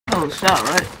Oh, shot,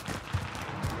 right?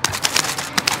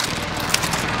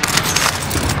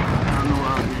 I don't know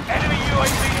where I was. Enemy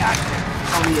UAV active.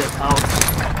 Probably a tower.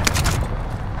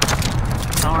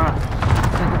 Tower,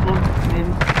 second floor, maybe.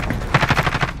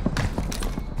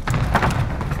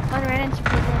 One ran into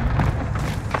people.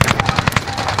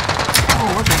 Oh,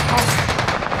 what the fuck?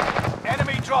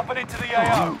 Enemy dropping into the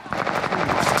AO.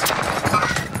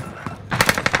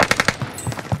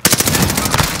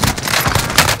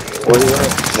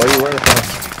 Where you running from?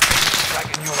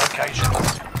 Tracking your location.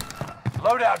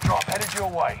 Loadout drop headed your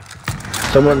way.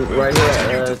 Someone right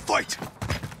here. Fight.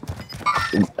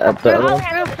 At the other one.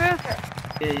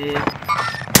 Yeah.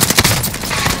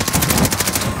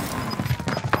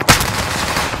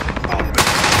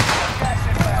 Gas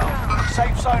inbound.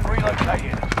 Safe zone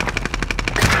relocated.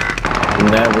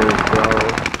 Never, bro.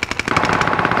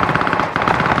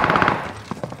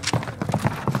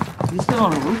 You still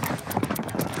on the roof?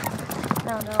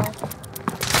 No.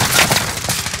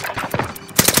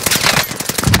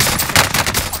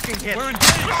 We're in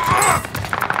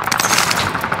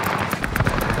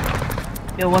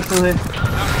Yo, what's through here?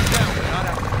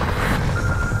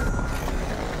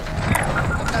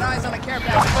 Got eyes on a care Get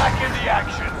package. back in the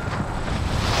action.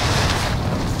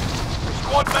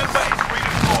 Squad member is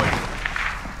redeployed.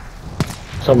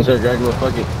 Someone said Dracula,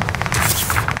 fuck it.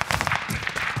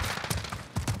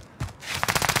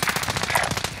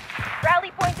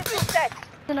 Rally point is set.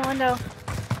 In the window.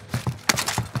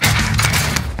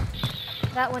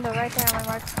 That window right there on my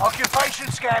mark.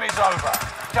 Occupation scan is over.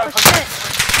 Go Oh for shit!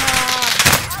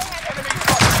 enemy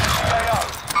dropping into the AO.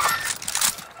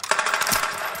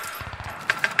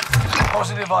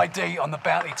 Positive ID on the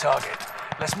bounty target.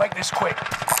 Let's make this quick.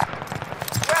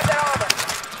 Grab that armor.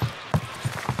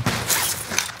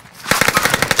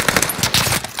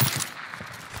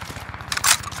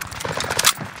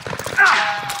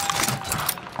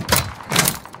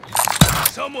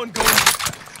 Someone go.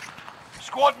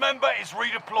 Squad member is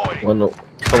redeploying. One, no.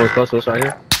 Someone's close to us right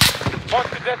here.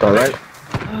 All right.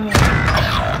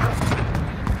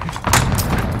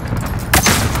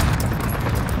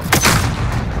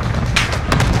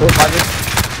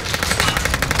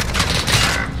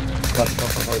 That's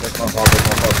my fault.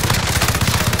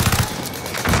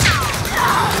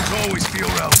 There's always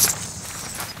fuel out.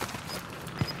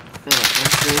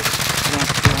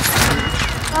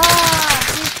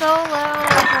 He's so low.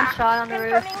 One shot on the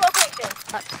roof.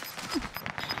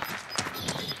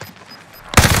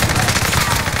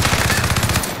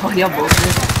 Oh, yeah, both.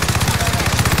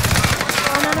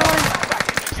 Oh, another one.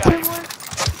 Two more.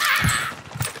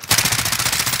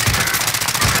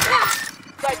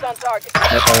 Sights on target.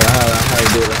 That's how you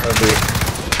do it. That's how you do it.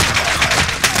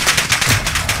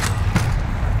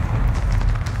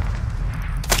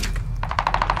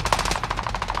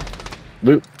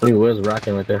 Boop. He was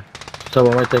rocking right there.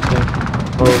 Someone right there, Kim.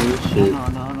 Holy shit. No.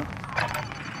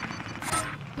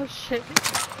 Oh shit.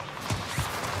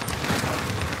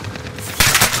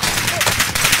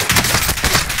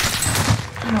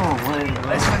 No way, bro.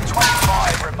 Less than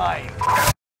 25 remain.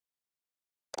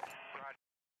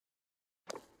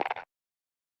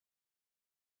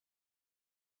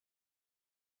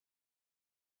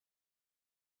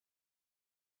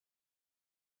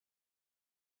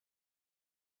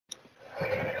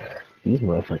 These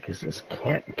motherfuckers is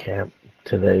camp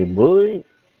today, boy.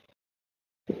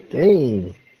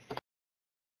 Dang.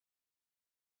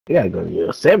 You gotta go to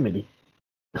Yosemite.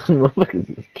 Motherfuckers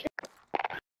is camp.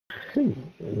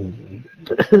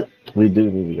 We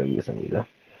do need to go to Yosemite though.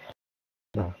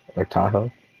 No, or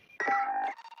Tahoe.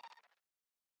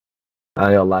 I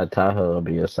ain't gonna lie, Tahoe will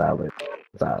be a solid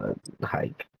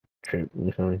hike trip,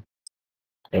 you feel me?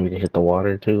 And we can hit the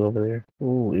water too over there.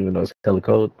 Ooh, even though it's hella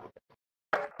cold.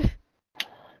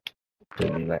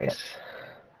 It'd be nice.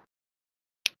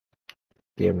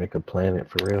 Yeah, make a planet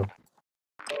for real.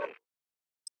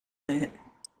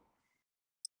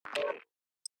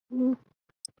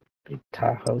 Big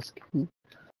Tahoe ski.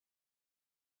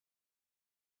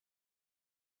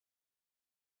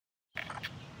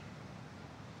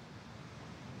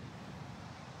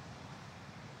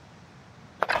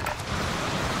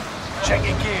 Check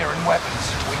your gear and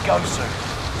weapons. We go soon.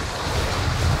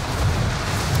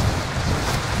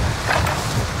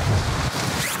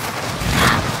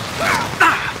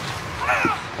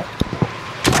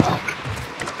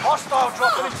 Hostile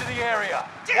dropping into the area.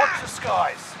 Watch the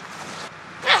skies.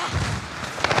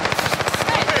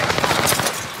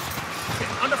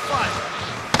 Under fire.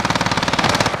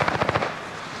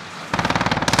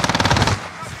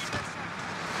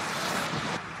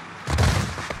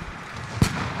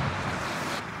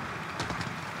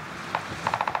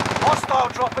 Hostile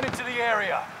dropping into the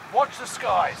area. Watch the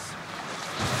skies.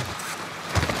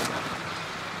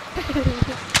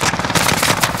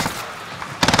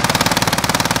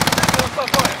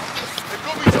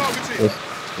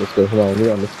 Let's go. Hold on,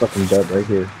 we on this fucking dirt right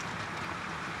here.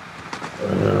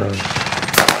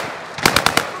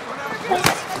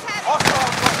 Hostiles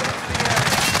dropping into the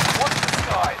area. Watch the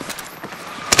skies.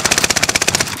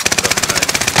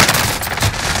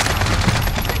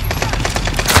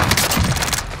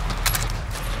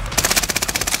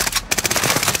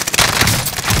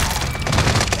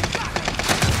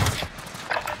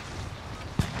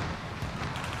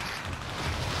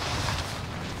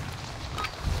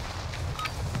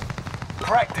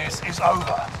 Practice is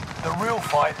over. The real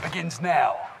fight begins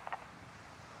now.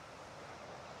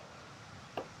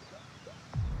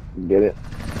 Get it?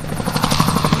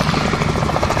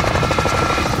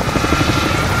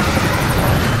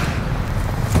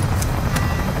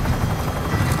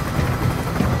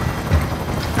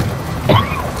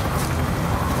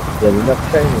 Yeah, we're not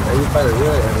training. Everybody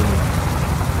really enemy.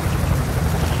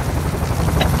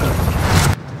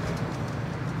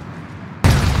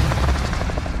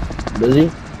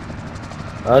 Busy?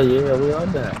 Oh yeah, we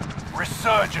on that.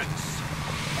 Resurgence.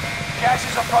 Gas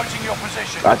is approaching your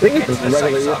position. I think it's Get just to the safe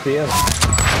regular zone. ESPN.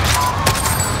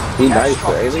 He Gas nice,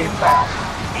 drop is crazy. inbound.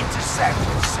 Intercept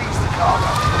and seize the cargo.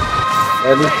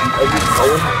 Every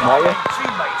Our smaller.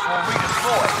 teammates will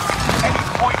redeploy. Any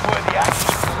point-worthy action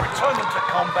will return them to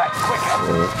combat quicker.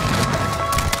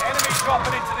 Enemy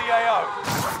dropping into the AO.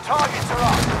 Targets are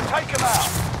up. Take them out.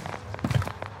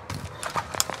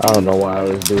 I don't know why I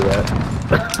always do that.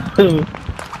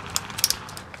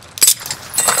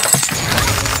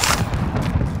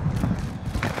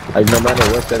 Like no matter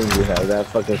what settings you have, that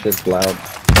fucking shit's loud.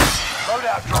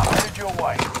 Loadout drop headed your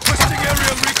way. Twisting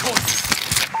area recon.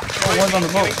 Oh, one's on the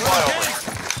boat.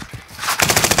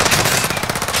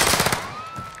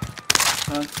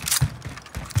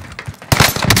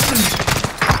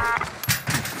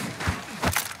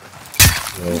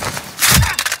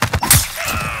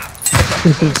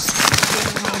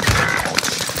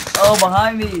 Oh,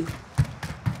 behind me.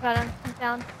 Got him. He's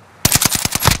down.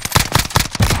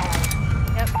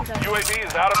 Yep, he's up. UAV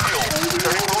is out of fuel.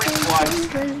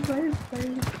 Returning for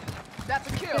resupply. That's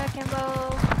a kill. Yeah, Kimbo.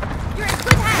 You're in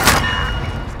good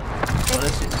hands. Oh,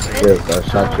 that shit's crazy. Yes, I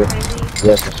shot you. Crazy.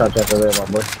 Yes, I shot you after that, my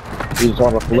boy. You just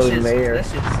want to float in the air. That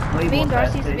shit's way Me more and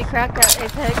Darcy used to be fast-paced. cracked at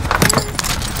Apex.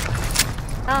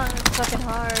 Oh, it's fucking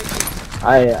hard.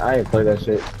 I ain't played that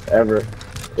shit ever.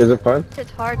 Is it fun?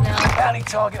 It's hard now. Bounty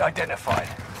target identified.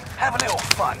 Have a little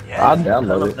fun, yeah? I'll I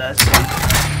download love it. that shit.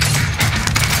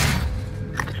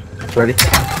 Ready?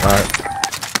 Alright.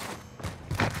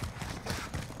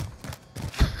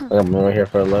 I'm over here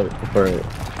for 11 for you.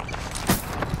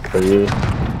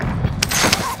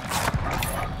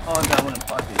 Oh, I got one in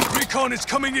pocket. Recon is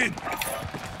coming in.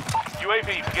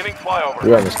 UAV beginning flyover.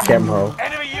 We on this camo.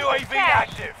 Enemy UAV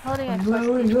active. Holding it.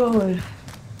 Where we going?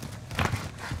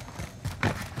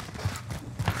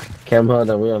 Camo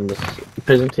that we on this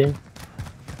prison team.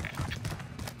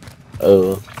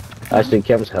 Oh, actually,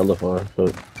 Cam's hella far.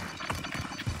 But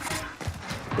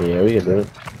yeah, we can do it.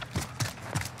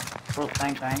 Oh,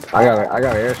 bang, bang. I got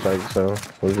an airstrike, so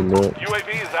we can do it.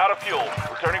 UAV is out of fuel.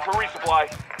 Returning for resupply.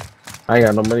 I ain't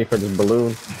got no money for this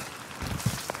balloon.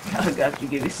 I got you.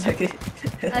 Give me a second.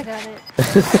 I got it.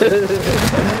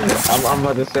 I'm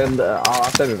about to send.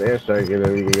 I'll send an airstrike and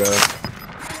then we can go.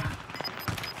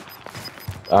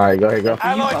 All right, go ahead, go.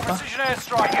 Allied Papa. precision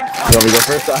airstrike You incoming. want me to go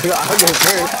first? I'll go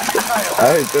first. I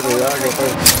ain't tripping. I'll go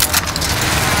first.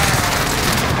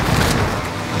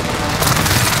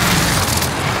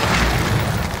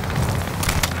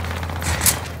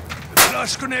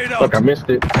 Flash grenade out. Fuck, I missed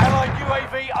it. Allied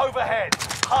UAV overhead.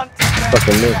 Hunt them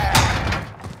Fucking missed. down.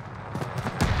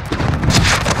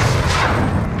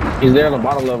 He's there on the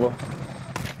bottom level.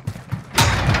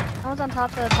 I was on top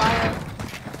of the fire.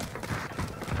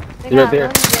 He's right there.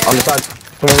 On the side.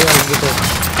 Come on, let's get there.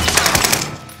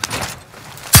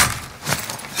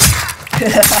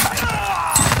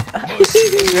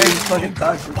 Very fucking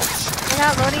toxic. They're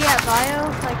not loading at bio,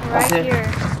 like right That's it. here.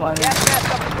 That's why Gas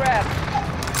mask up for grab.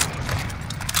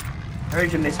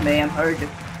 heard you, Miss Ma'am. Heard you.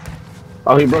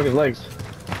 Oh, he broke his legs.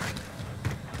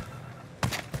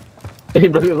 He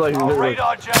broke his legs. Our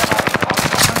radar jammer.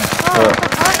 Oh, what?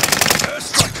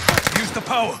 Airstrike. Use the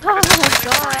power. Oh my god.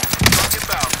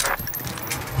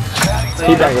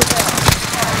 He back up.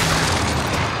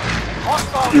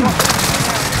 Hostile dropping.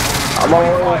 I'm on my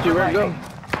way with you. Ready to go?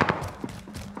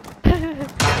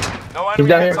 No He's enemy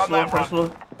down hits here. on that First run. floor.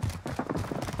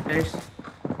 There's.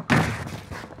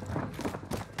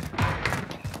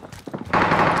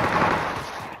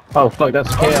 Oh fuck, that's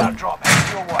Loadout Cam. drop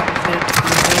headed your way.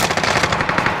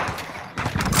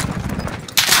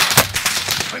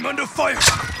 I'm under fire.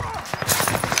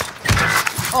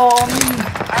 Oh,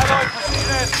 Allied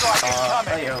precision airstrike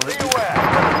incoming. yeah, Be aware.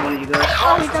 one of you guys.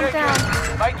 Oh, he jumped down.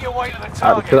 Make your way to the Because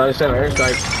target. I just sent an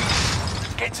airstrike.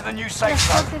 Get to the new safe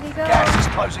Where zone. did he go? Gas is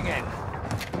closing in.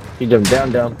 He jumped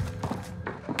down.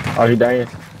 Oh, he dying.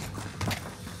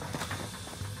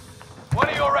 One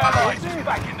of your allies is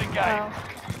back in the game. Oh.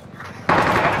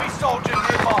 Enemy soldier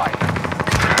nearby.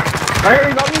 I hear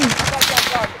he's on me.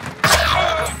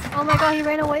 Oh my god, he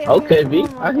ran away. Okay, V. Oh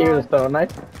my I hear God. this throwing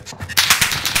knife.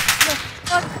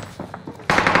 Fuck.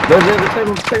 There's the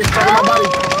same spot on my body.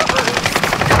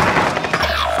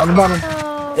 On the bottom.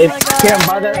 Oh If my god. Cam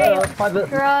by the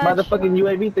Garage. fucking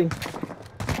UAV thing.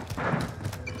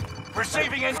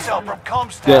 Receiving intel from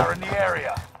comms Yeah. tower in the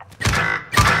area.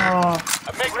 Oh,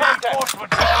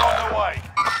 Reinforcements are on the way.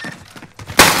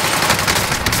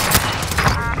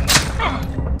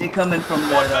 they coming from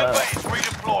One that, member is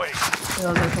redeploying. what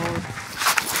was it called?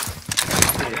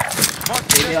 Yeah.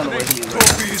 They on the way to you.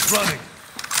 Trophy is running.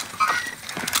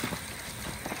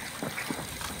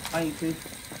 I need to.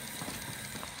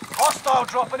 Hostile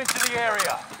dropping into the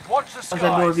area. Watch the How's that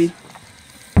door, skies. V?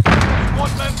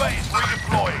 One member is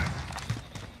redeploying.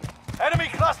 Enemy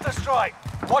cluster strike.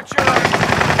 Watch your aim.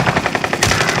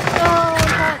 Oh,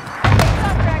 God.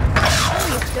 Oh,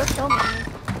 you still kill me.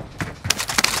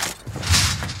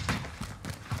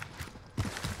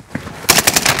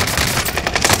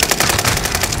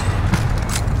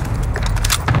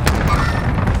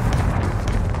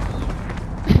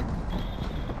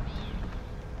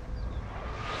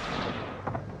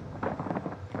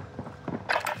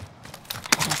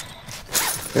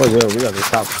 Oh yeah, we gotta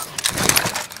stop.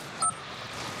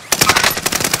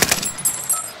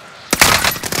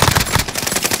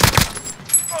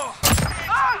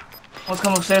 I'll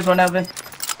come upstairs right now, Ben.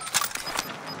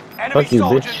 Enemy Fuck you,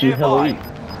 soldier bitch. You hella nearby.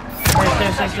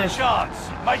 Stairs. Second chance.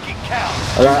 Make it count.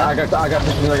 I got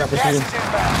precision. I got Gas precision. is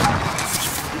inbound.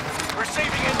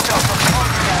 Receiving intel from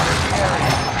contract in the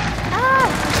area.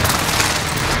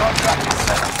 Contract is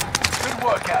set. Good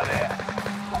work out there.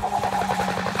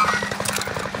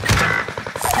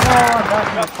 No,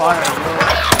 that's not fire, bro.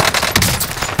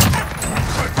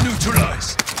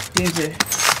 Neutralized. Teams here.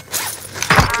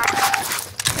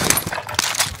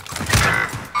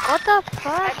 What the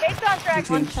fuck? contract.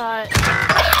 One shot.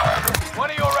 One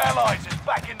of your allies is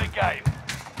back in the game.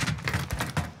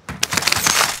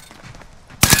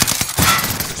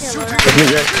 Killer. That's me,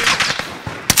 Jay.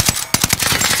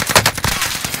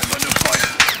 I'm under fire.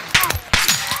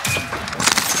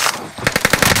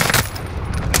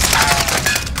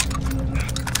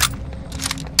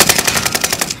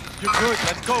 You're good.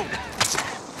 Let's go.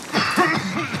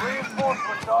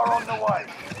 Reinforcements are on the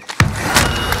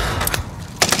way.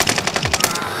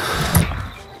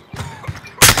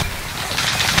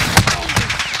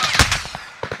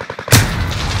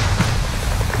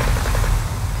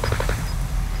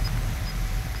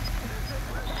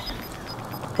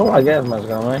 Oh, I guess much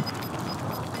gone, man.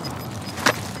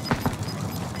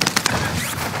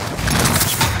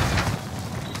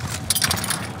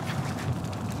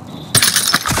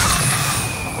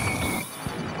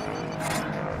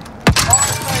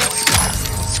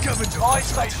 Scavenger. Buy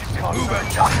station code. Move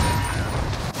it.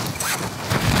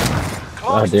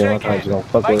 Oh damn, I thought you was gonna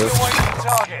fuck Make with your us. way to the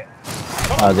target.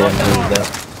 Oh damn, I needed that.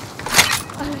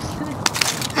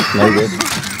 No good.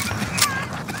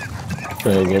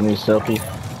 Trying to get me a selfie.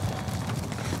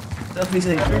 Selfie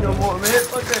say, "Free no more, man.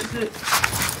 Fuck that shit."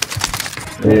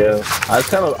 Yeah, I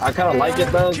kind of like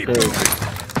it though, Keep 'cause- moving.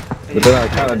 but then I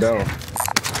kind of don't.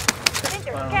 think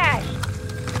there's cash.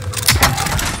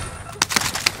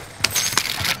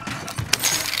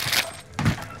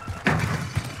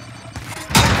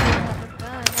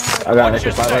 I got an Watch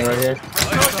extra your 500 right step. here.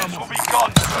 Resurgence will be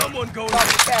gone soon. Someone go.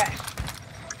 Cash.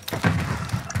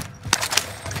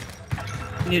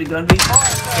 You need a gun, V?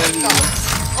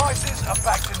 Prices are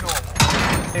back to normal.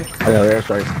 I got an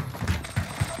airstrike.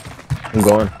 I'm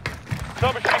going.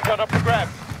 Submachine gun up for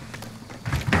grabs.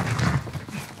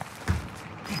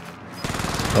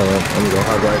 I'm gonna go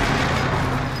hard right.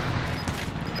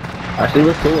 Actually,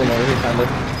 we're cool over here, kind of.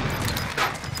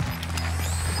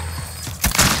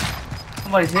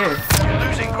 Somebody's here. You're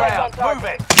losing ground. Move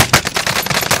it.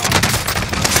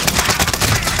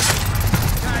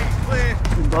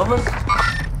 Above us?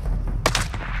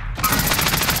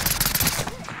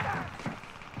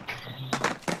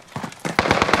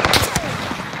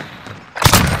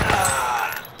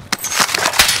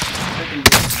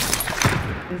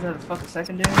 Secondary. Is that a fucking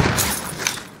secondary?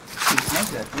 He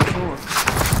sniped that for sure.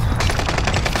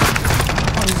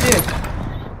 He's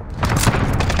here.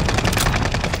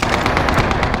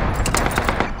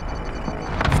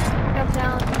 Jump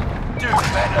down. Do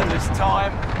better this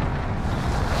time.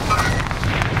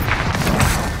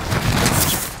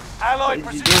 Allied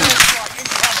What is he precision doing? strike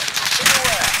incoming. Be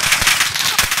aware.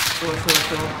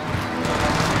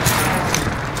 Sure.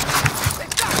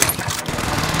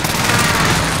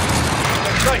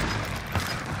 Great.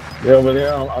 Yeah, over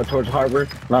there towards harbor.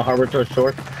 Not harbor, towards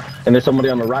shore. And there's somebody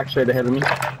on the rock straight ahead of me.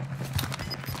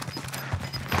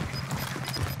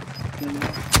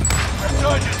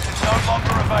 Resurgence is no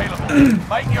longer available.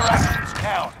 Make your actions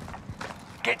count.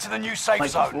 Get to the new safe Like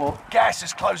zone. before. Gas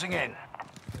is closing in.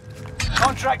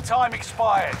 Contract time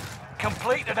expired.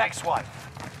 Complete the next one.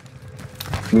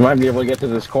 You might be able to get to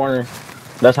this corner.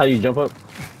 That's how you jump up.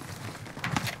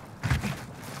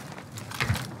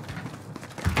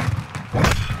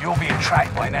 You'll be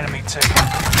attacked by an enemy team.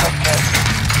 Take care.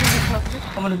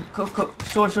 I'm gonna cook.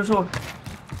 Short. He's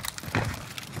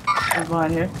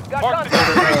behind here. Got Mark the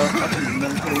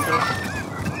contact.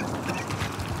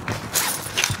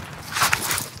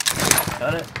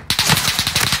 Got it.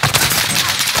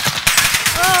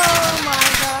 Oh my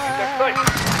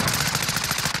god.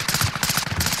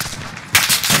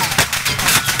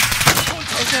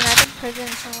 There's another prison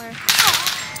somewhere.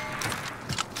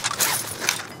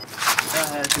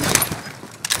 I had to.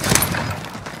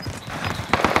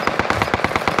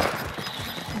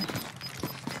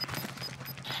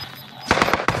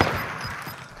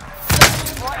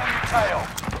 Right on your tail.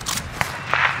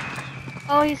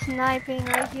 Oh, he's sniping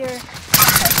right here.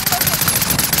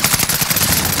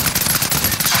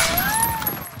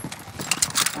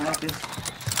 I like this.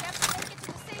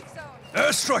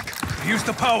 Airstrike. Use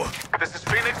the power. This is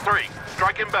Phoenix 3.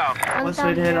 Strike inbound. I'm One down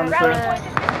straight ahead here on the at Rally first.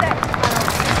 point is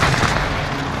set.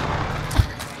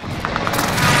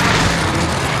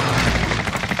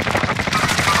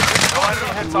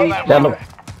 Heads on that Down road.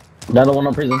 the one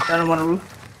on prison. Got him on the roof.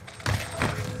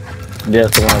 Yeah,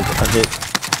 that's the one I hit.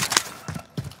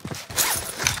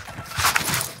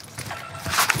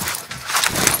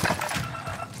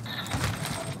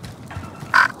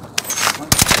 Oh,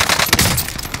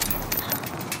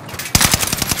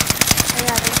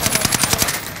 yeah, there's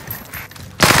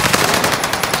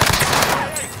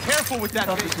Careful with that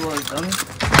Talk to thing. us, dummy.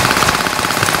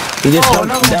 He just Oh,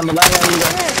 jumped no. down the ladder.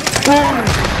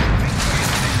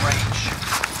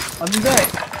 I'll be back.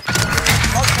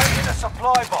 Locating a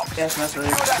supply box. Gas mask Secure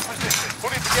ready. that position.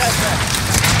 Put it to gas mask.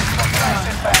 Got gas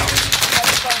inbound.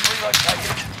 Safe zone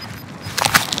relocated.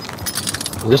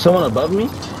 Is there someone above me?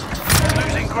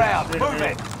 Losing ground. Move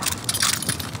it.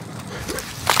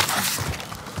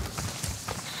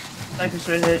 Sniper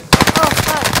straight ahead. Oh,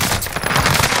 fuck.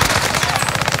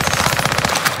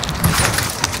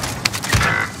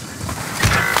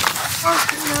 Oh,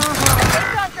 no. Take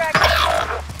contract.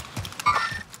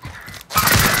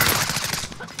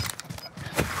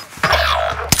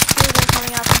 Dude, they're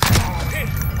coming out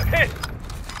from Hit.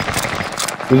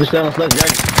 We just down the flat jack.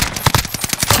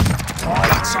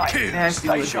 That's a kill. Nasty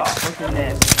Stay with it. sharp. Fucking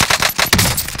nasty.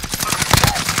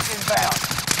 Gas is inbound.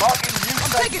 Marking new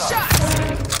safe zone.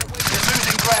 You're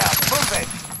losing ground. Move it.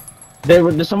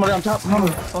 There's somebody on top. I'm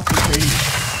fucking crazy.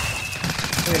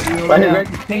 Right here, Greg.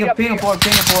 Ping him for him.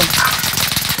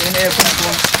 In there, ping him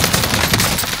for him.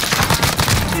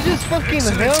 You just fucking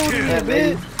Excellent held kill. me Yeah, a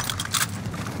baby. bit.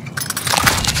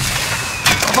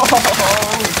 Oh,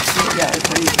 shit, yeah, it's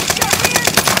crazy.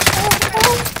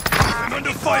 I'm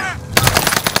under fire.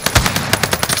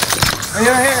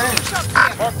 Right here.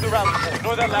 Mark the rally point.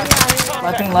 Ignore that last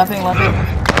Laughing.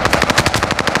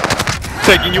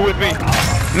 Taking you with me.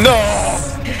 No!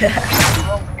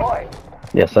 boy.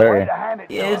 Yes, Way sir. to hand it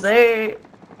to Yes, us. sir.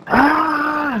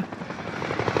 Ah!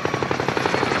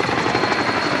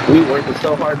 We worked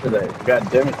so hard today. God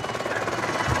damn it.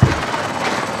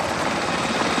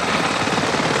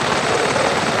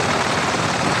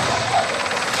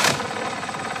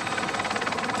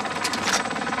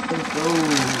 Let's go.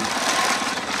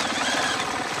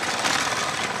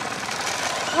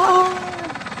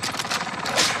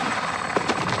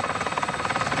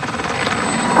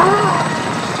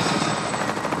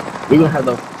 We gonna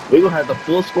have the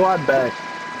full squad back.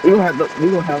 We gonna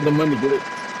have the money to get it.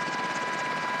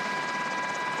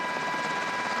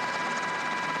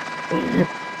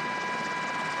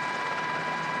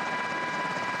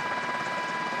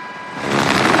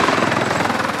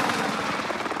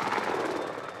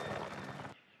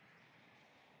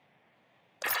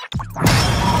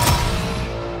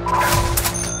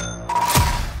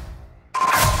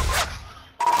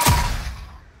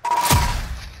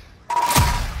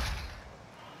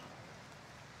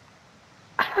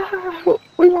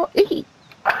 We want